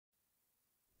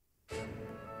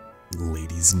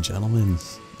Ladies and gentlemen,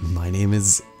 my name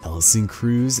is Ellison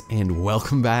Cruz, and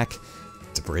welcome back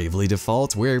to Bravely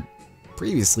Default, where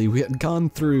previously we had gone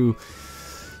through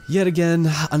yet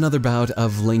again another bout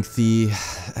of lengthy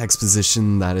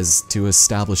exposition that is to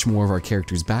establish more of our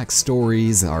characters'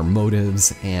 backstories, our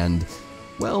motives, and,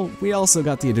 well, we also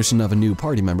got the addition of a new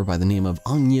party member by the name of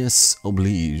Agnes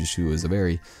Oblige, who is a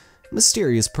very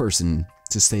mysterious person,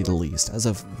 to say the least, as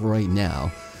of right now.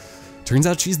 Turns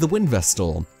out she's the Wind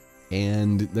Vestal,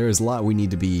 and there's a lot we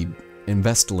need to be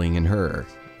investing in her,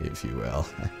 if you will.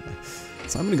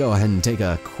 So I'm gonna go ahead and take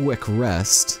a quick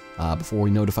rest before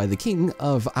we notify the king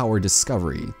of our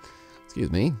discovery. Excuse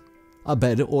me. A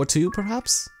bed or two,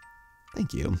 perhaps?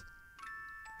 Thank you.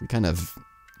 We kind of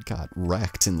got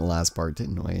wrecked in the last part,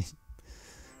 didn't we?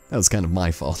 That was kind of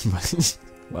my fault, but,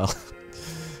 well,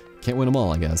 can't win them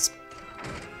all, I guess.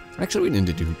 Actually, we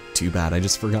didn't do too bad. I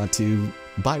just forgot to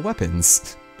buy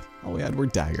weapons. All we had were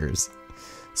daggers.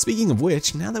 Speaking of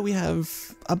which, now that we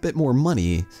have a bit more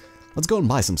money, let's go and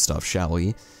buy some stuff, shall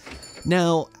we?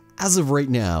 Now, as of right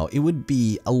now, it would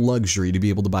be a luxury to be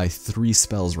able to buy 3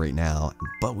 spells right now,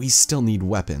 but we still need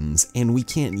weapons, and we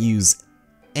can't use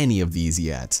any of these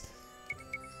yet.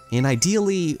 And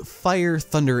ideally, Fire,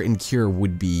 Thunder, and Cure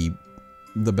would be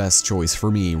the best choice for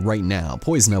me right now.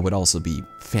 Poison would also be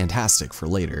fantastic for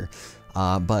later,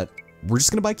 but we're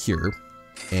just gonna buy Cure,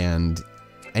 and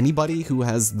anybody who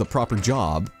has the proper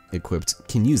job equipped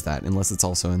can use that, unless it's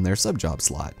also in their sub-job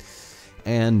slot.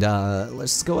 And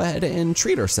let's go ahead and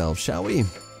treat ourselves, shall we?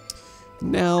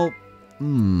 Now,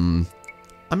 I'm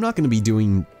not going to be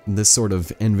doing this sort of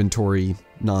inventory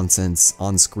nonsense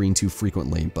on screen too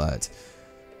frequently, but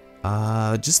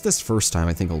just this first time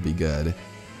I think it'll be good.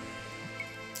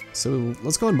 So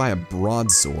let's go and buy a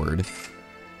broadsword.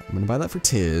 I'm going to buy that for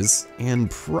Tiz,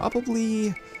 and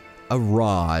probably a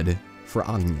rod for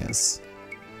Agnes.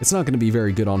 It's not going to be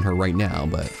very good on her right now,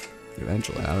 but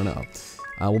eventually, I don't know.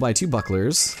 We'll buy 2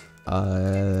 bucklers,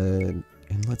 and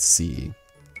let's see.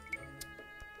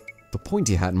 The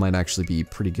pointy hat might actually be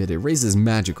pretty good. It raises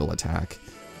magical attack.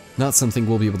 Not something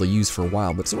we'll be able to use for a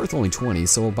while, but it's worth only 20,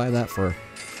 so we'll buy that for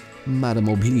Madame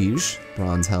Oblige.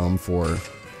 Bronze helm for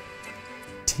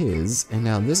Tiz, and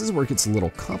now this is where it gets a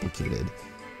little complicated.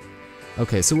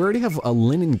 Okay, so we already have a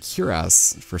linen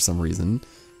cuirass for some reason.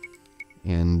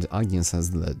 And Agnes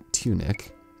has the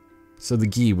tunic, so the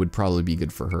gi would probably be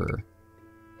good for her.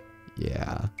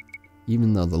 Yeah,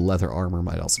 even though the leather armor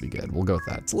might also be good. We'll go with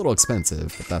that. It's a little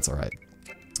expensive, but that's alright.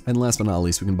 And last but not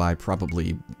least, we can buy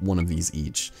probably one of these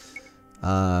each.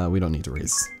 We don't need to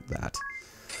raise that.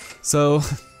 So,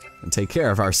 take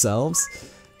care of ourselves.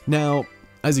 Now,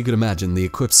 as you could imagine, the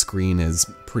equip screen is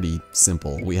pretty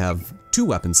simple. We have 2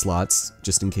 weapon slots,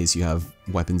 just in case you have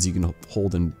weapons you can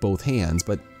hold in both hands,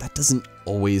 but that doesn't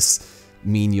always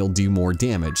mean you'll do more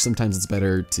damage. Sometimes it's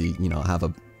better to, you know, have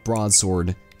a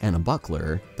broadsword and a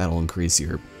buckler. That'll increase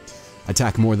your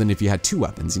attack more than if you had 2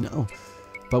 weapons, you know?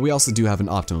 But we also do have an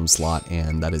optimum slot,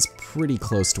 and that is pretty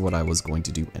close to what I was going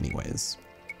to do anyways.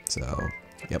 So,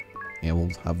 yep. And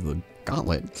we'll have the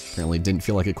gauntlet. Apparently didn't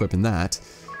feel like equipping that.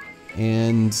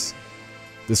 And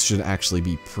this should actually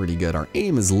be pretty good. Our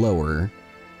aim is lower,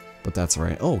 but that's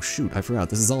alright. Oh shoot, I forgot.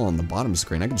 This is all on the bottom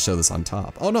screen. I can show this on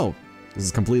top. Oh no, this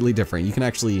is completely different. You can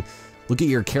actually look at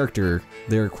your character,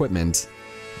 their equipment,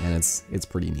 and it's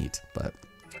pretty neat, but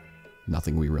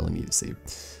nothing we really need to see.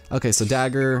 Okay, so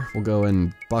dagger, we'll go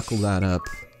and buckle that up.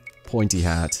 Pointy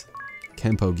hat,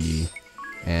 Kempo gi,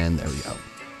 and there we go.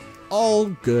 All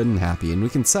good and happy, and we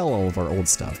can sell all of our old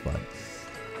stuff, but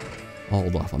I'll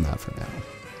hold off on that for now.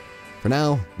 For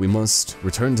now, we must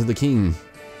return to the king,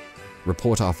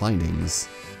 report our findings,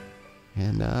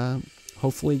 and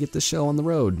hopefully get this show on the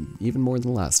road even more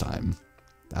than last time.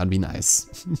 That'd be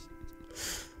nice.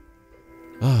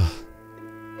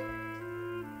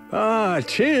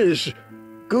 Tiz!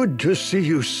 Good to see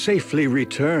you safely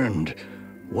returned.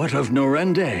 What of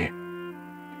Norende?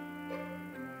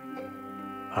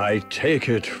 I take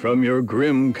it from your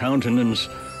grim countenance,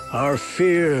 our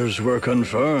fears were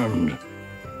confirmed.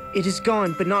 It is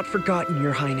gone, but not forgotten,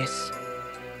 Your Highness.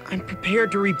 I'm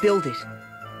prepared to rebuild it.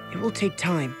 It will take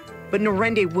time, but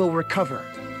Norende will recover.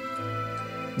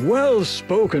 Well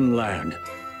spoken, lad.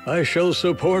 I shall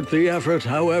support the effort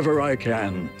however I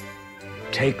can.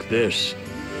 Take this.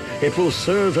 It will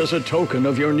serve as a token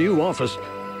of your new office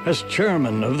as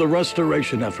chairman of the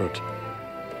restoration effort.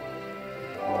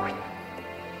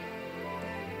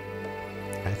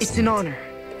 It's an honor.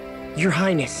 Your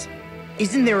Highness,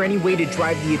 isn't there any way to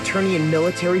drive the Eternian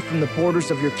military from the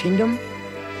borders of your kingdom?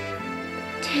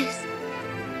 Tiz.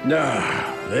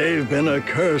 They've been a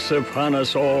curse upon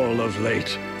us all of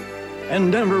late. and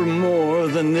never more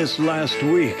than this last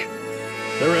week.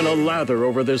 They're in a lather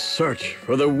over this search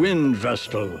for the Wind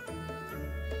Vestal.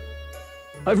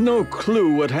 I've no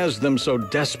clue what has them so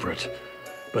desperate,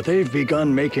 but they've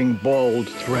begun making bold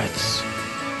threats.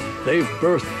 They've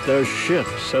berthed their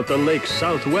ships at the lake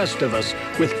southwest of us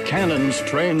with cannons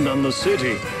trained on the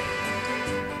city.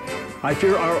 I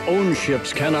fear our own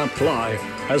ships cannot fly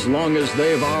as long as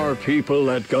they've our people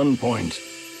at gunpoint.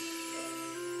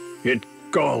 It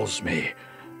galls me,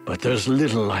 but there's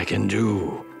little I can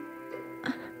do.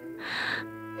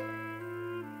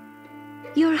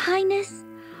 Your Highness,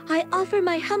 I offer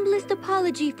my humblest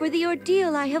apology for the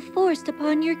ordeal I have forced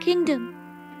upon your kingdom.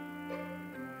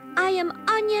 I am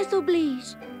Agnes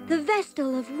Oblige, the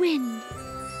Vestal of Wind.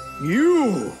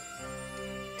 You!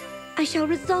 I shall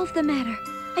resolve the matter.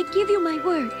 I give you my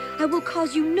word, I will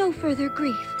cause you no further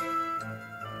grief.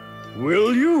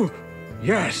 Will you?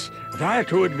 Yes,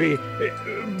 that would be...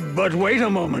 But wait a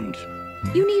moment.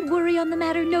 You need worry on the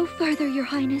matter no further, Your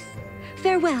Highness.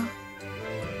 Farewell.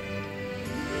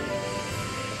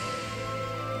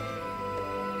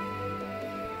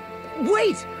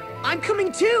 Wait! I'm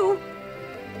coming too!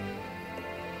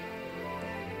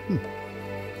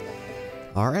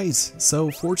 Alright, so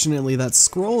fortunately that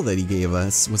scroll that he gave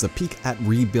us was a peek at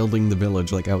rebuilding the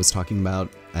village like I was talking about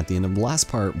at the end of the last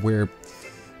part, where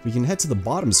we can head to the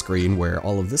bottom screen where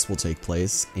all of this will take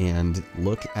place and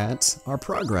look at our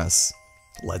progress.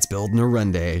 Let's build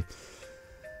Norende.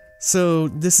 So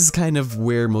this is kind of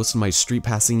where most of my street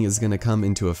passing is going to come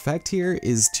into effect here,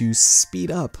 is to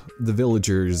speed up the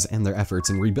villagers and their efforts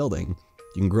in rebuilding.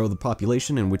 You can grow the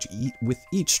population, in which with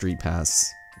each street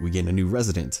pass we gain a new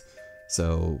resident.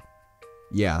 So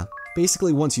yeah,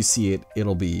 basically once you see it,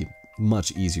 it'll be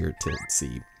much easier to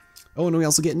see. Oh, and we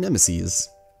also get nemesis,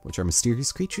 which are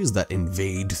mysterious creatures that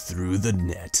invade through the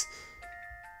net.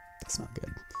 That's not good.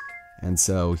 And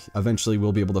so eventually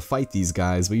we'll be able to fight these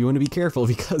guys, but you want to be careful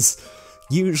because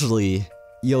usually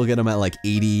you'll get them at like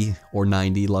 80 or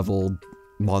 90 level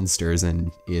monsters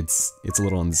and it's a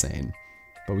little insane.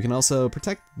 But we can also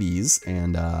protect these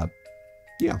and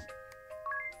yeah.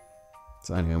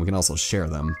 So anyway, we can also share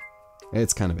them.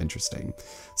 It's kind of interesting.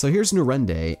 So here's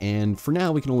Norende, and for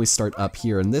now we can only start up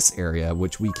here in this area,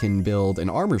 which we can build an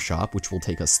armor shop, which will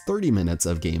take us 30 minutes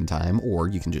of game time, or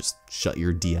you can just shut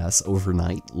your DS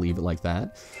overnight, leave it like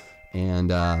that. And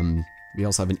we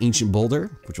also have an ancient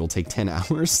boulder, which will take 10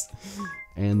 hours.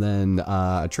 And then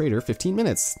a trader, 15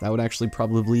 minutes. That would actually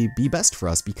probably be best for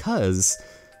us, because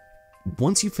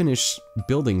once you finish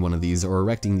building one of these or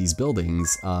erecting these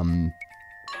buildings,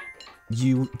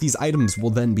 these items will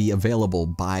then be available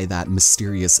by that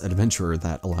mysterious adventurer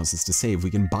that allows us to save.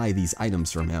 We can buy these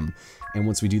items from him, and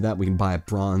once we do that, we can buy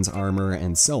bronze armor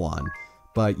and so on.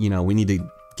 But, you know, we need to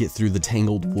get through the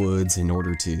Tangled Woods in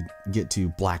order to get to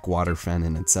Blackwater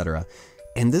Fennon, etc.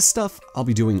 And this stuff I'll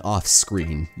be doing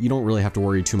off-screen. You don't really have to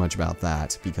worry too much about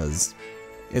that, because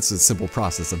it's a simple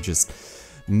process of just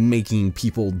making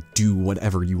people do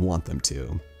whatever you want them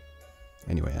to.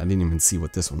 Anyway, I didn't even see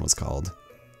what this one was called.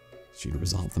 Should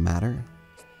resolve the matter?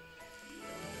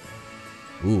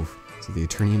 Ooh, so the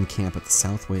Eternium camp at the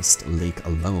Southwest Lake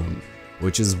alone,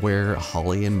 which is where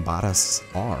Holly and Barris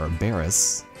are.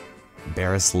 Barris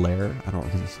Lair? I don't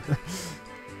remember.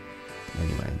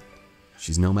 Anyway,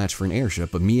 she's no match for an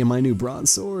airship, but me and my new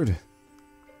broadsword.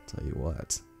 Tell you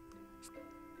what.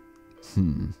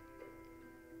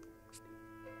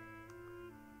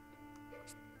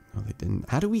 Oh, they didn't.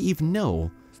 How do we even know?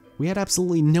 We had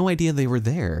absolutely no idea they were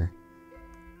there.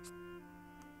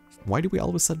 Why do we all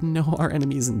of a sudden know our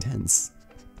enemy's intents?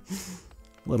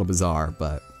 A little bizarre,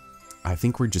 but I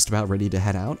think we're just about ready to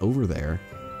head out over there.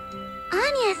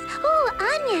 Agnes! Oh,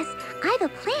 Agnes! I have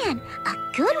a plan. A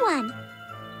good one.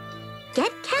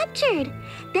 Get captured.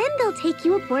 Then they'll take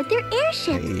you aboard their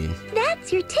airship. Hey.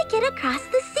 That's your ticket across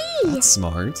the sea. That's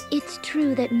smart. It's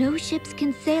true that no ships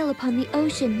can sail upon the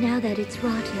ocean now that it's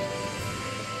rotted.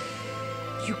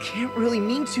 You can't really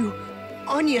mean to.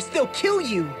 Agnes, they'll kill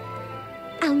you.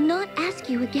 I'll not ask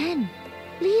you again.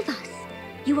 Leave us.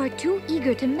 You are too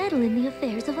eager to meddle in the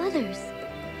affairs of others.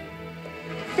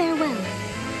 Farewell.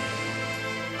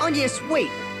 Agnes,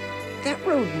 wait. That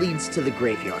road leads to the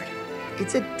graveyard.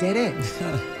 It's a dead end.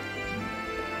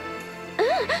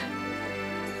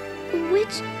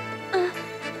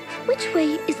 Which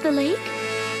way is the lake?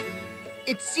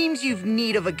 It seems you've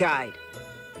need of a guide.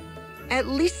 At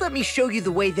least let me show you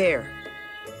the way there.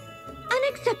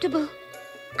 Unacceptable.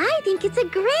 I think it's a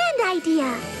grand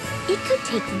idea. It could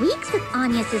take weeks with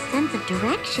Agnes' sense of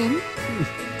direction.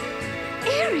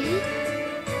 Airy?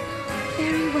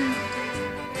 Very well.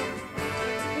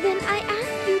 Then I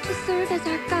ask you to serve as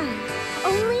our guide.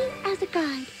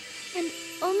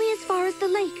 the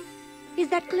lake. Is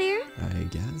that clear? I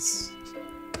guess.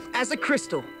 As a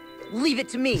crystal. Leave it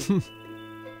to me.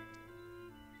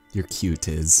 You're cute,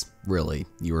 Tiz. Really,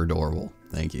 you're adorable.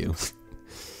 Thank you.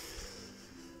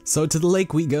 So to the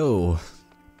lake we go.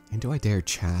 And do I dare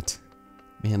chat?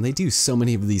 Man, they do so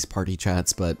many of these party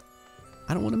chats, but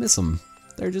I don't want to miss them.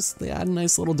 They add a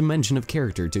nice little dimension of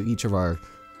character to each of our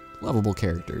lovable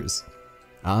characters.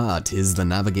 Ah, Tiz the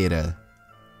Navigator.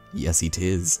 Yes, he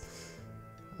tis.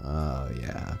 Oh,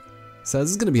 yeah. So this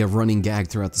is going to be a running gag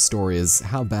throughout the story, is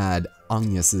how bad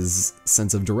Agnes's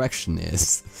sense of direction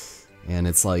is. And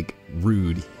it's like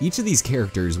rude. Each of these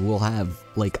characters will have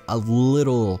like a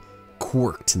little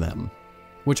quirk to them,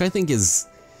 which I think is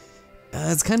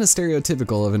it's kind of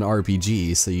stereotypical of an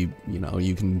RPG, so you know,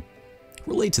 you can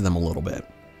relate to them a little bit.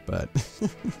 But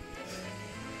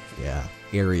yeah,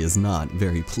 Ari is not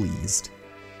very pleased.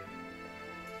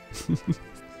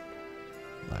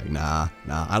 Like, nah,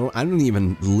 I don't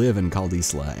even live in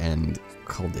Caldisla, and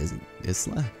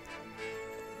Caldisla?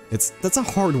 That's a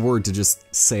hard word to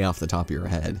just say off the top of your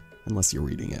head, unless you're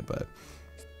reading it, but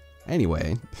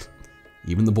anyway,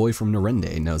 even the boy from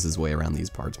Norende knows his way around these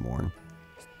parts more.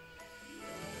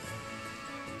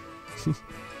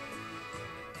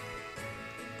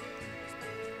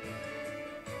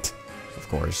 Of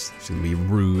course, she's gonna be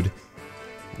rude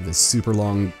with a super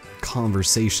long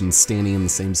conversation standing in the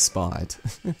same spot.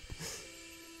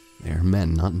 They are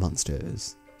men, not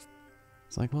monsters.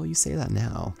 It's like, well, you say that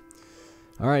now.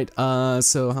 Alright,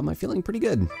 so how am I feeling? Pretty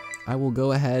good. I will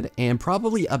go ahead and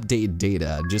probably update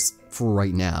data just for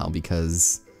right now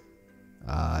because,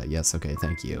 yes, okay,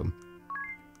 thank you.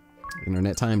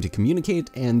 Internet time to communicate,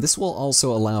 and this will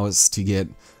also allow us to get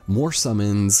more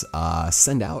summons,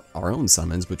 send out our own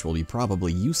summons, which will be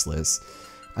probably useless,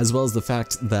 as well as the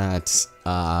fact that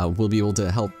we'll be able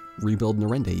to help rebuild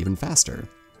Norende even faster.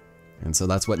 And so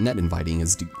that's what net inviting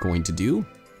is going to do.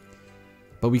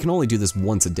 But we can only do this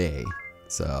once a day.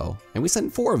 So, and we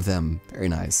sent 4 of them. Very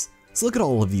nice. So look at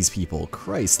all of these people.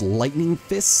 Christ, Lightning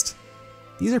Fist.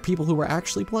 These are people who are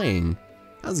actually playing.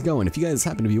 How's it going? If you guys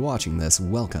happen to be watching this,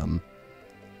 welcome.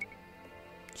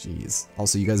 Jeez.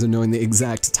 Also, you guys are knowing the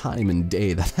exact time and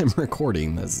day that I'm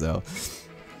recording this, so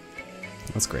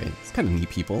that's great. It's kind of neat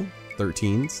people.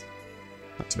 13s.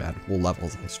 Not too bad. Well,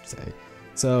 levels, I should say.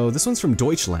 So this one's from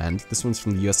Deutschland. This one's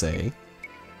from the USA.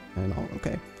 And oh,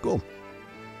 okay, cool.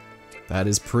 That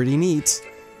is pretty neat.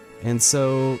 And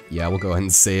so, yeah, we'll go ahead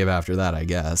and save after that, I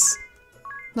guess.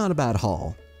 Not a bad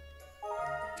haul.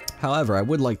 However, I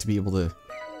would like to be able to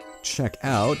check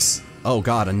out... Oh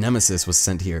god, a Nemesis was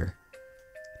sent here.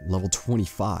 Level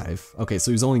 25. Okay,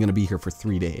 so he's only going to be here for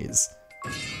 3 days.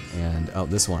 And, oh,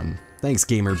 this one. Thanks,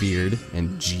 Gamerbeard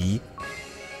and G.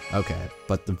 Okay,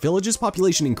 but the village's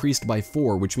population increased by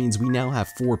 4, which means we now have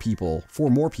 4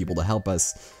 more people to help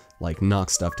us, like, knock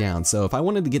stuff down. So if I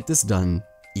wanted to get this done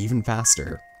even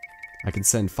faster, I could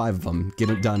send 5 of them, get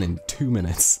it done in 2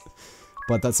 minutes.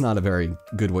 But that's not a very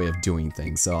good way of doing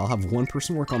things, so I'll have 1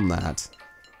 person work on that.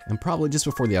 And probably just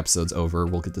before the episode's over,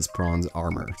 we'll get this bronze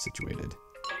armor situated.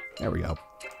 There we go.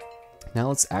 Now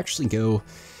let's actually go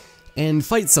and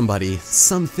fight somebody.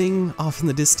 Something off in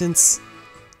the distance.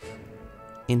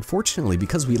 And fortunately,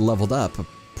 because we leveled up a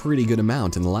pretty good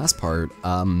amount in the last part,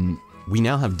 we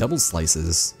now have double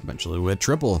slices. Eventually we'll get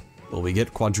triple. Will we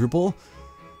get quadruple?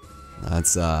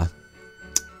 That's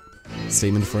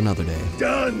statement for another day.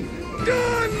 Done!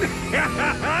 Done!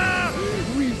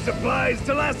 We've supplies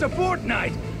to last a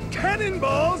fortnight!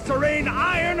 Cannonballs to rain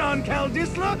iron on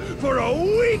Caldisla for a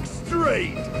week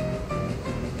straight!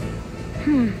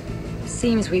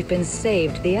 Seems we've been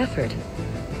saved the effort.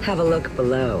 Have a look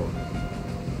below.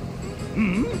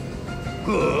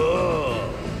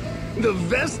 Oh, the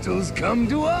Vestal's come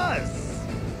to us!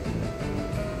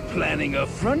 Planning a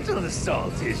frontal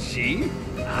assault, is she?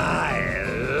 I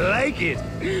like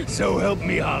it! So help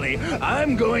me, Holly,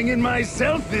 I'm going in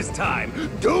myself this time!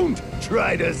 Don't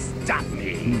try to stop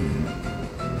me!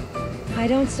 I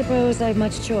don't suppose I've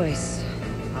much choice.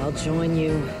 I'll join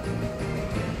you.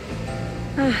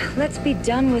 Let's be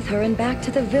done with her and back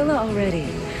to the villa already.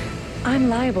 I'm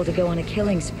liable to go on a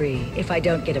killing spree if I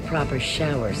don't get a proper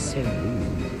shower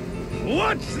soon.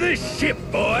 Watch the ship,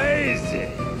 boys!